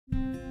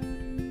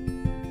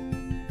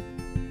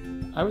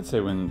I would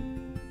say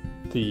when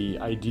the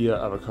idea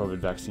of a COVID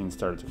vaccine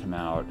started to come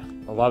out,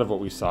 a lot of what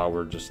we saw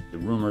were just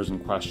rumors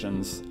and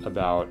questions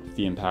about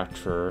the impact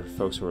for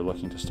folks who are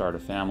looking to start a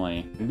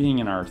family. And being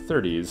in our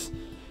 30s,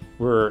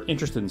 we're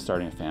interested in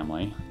starting a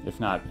family,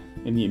 if not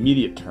in the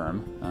immediate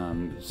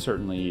term,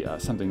 certainly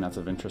something that's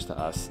of interest to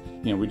us.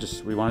 You know,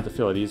 we wanted to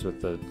feel at ease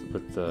with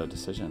the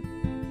decision.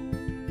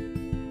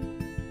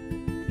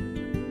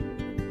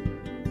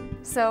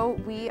 So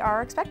we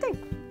are expecting.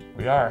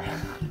 We are.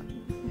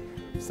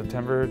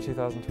 September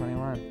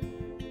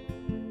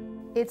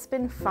 2021. It's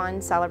been fun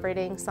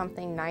celebrating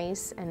something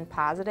nice and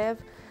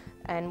positive,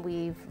 and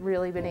we've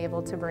really been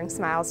able to bring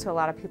smiles to a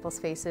lot of people's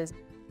faces.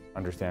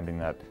 Understanding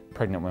that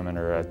pregnant women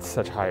are at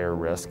such higher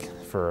risk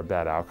for a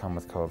bad outcome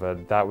with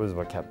COVID, that was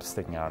what kept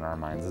sticking out in our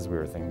minds as we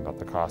were thinking about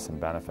the costs and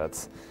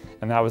benefits.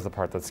 And that was the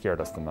part that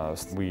scared us the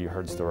most. We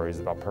heard stories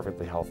about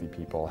perfectly healthy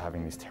people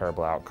having these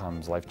terrible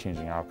outcomes,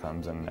 life-changing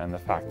outcomes, and the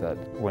fact that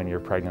when you're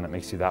pregnant it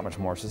makes you that much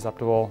more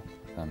susceptible,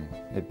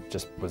 it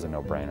just was a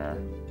no-brainer.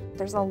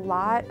 There's a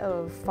lot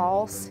of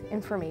false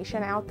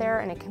information out there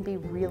and it can be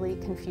really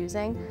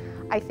confusing.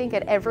 I think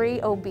at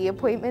every OB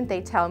appointment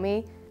they tell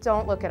me,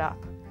 don't look it up.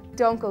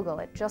 Don't Google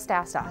it, just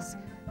ask us.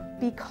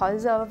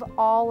 Because of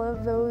all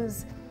of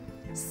those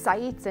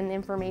sites and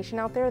information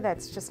out there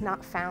that's just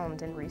not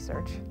found in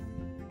research.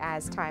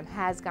 As time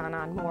has gone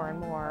on, more and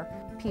more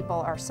people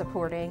are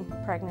supporting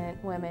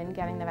pregnant women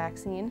getting the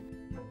vaccine.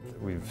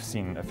 We've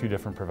seen a few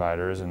different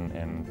providers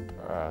in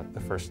the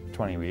first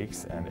 20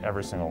 weeks, and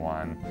every single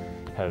one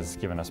has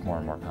given us more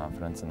and more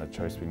confidence in the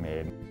choice we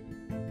made.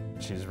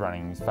 She's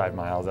running 5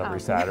 miles every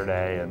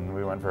Saturday, and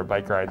we went for a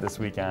bike ride this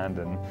weekend,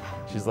 and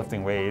she's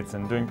lifting weights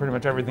and doing pretty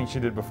much everything she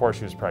did before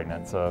she was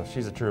pregnant, so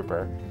she's a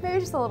trooper. Maybe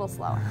just a little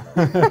slower.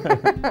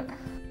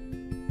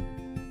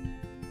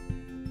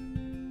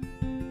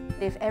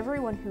 If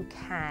everyone who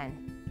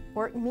can,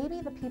 or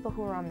maybe the people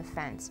who are on the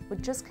fence,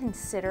 would just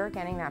consider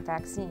getting that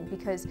vaccine,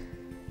 because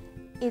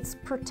it's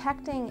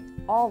protecting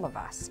all of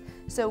us,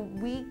 so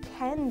we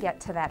can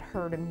get to that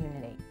herd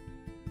immunity.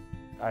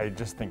 I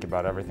just think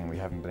about everything we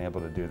haven't been able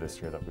to do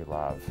this year that we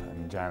love.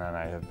 And Jana and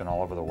I have been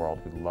all over the world.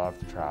 We love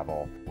to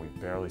travel.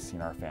 We've barely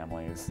seen our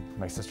families.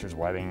 My sister's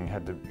wedding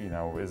had to,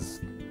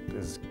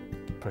 is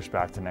pushed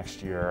back to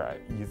next year.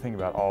 You think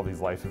about all these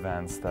life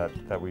events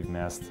that we've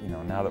missed.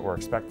 Now that we're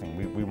expecting,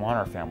 we want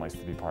our families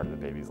to be part of the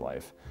baby's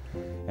life.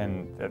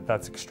 And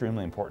that's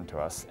extremely important to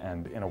us.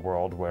 And in a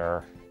world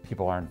where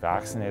people aren't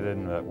vaccinated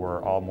and that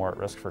we're all more at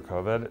risk for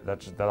COVID,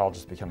 that all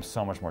just becomes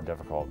so much more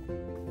difficult.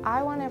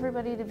 I want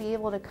everybody to be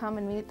able to come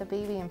and meet the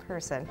baby in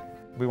person.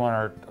 We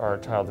want our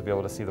child to be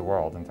able to see the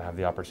world and to have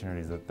the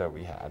opportunities that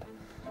we had,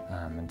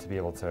 and to be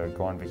able to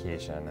go on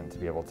vacation and to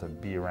be able to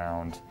be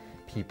around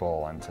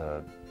people and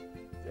to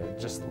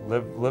just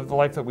live the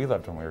life that we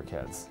lived when we were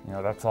kids.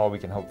 That's all we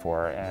can hope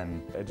for,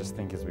 and I just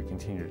think as we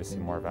continue to see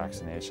more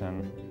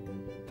vaccination,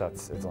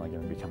 it's only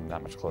going to become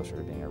that much closer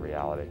to being a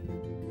reality.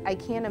 I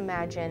can't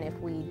imagine if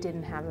we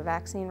didn't have a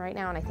vaccine right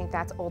now, and I think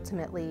that's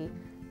ultimately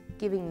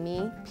giving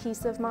me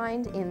peace of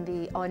mind in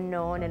the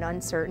unknown and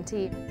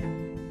uncertainty.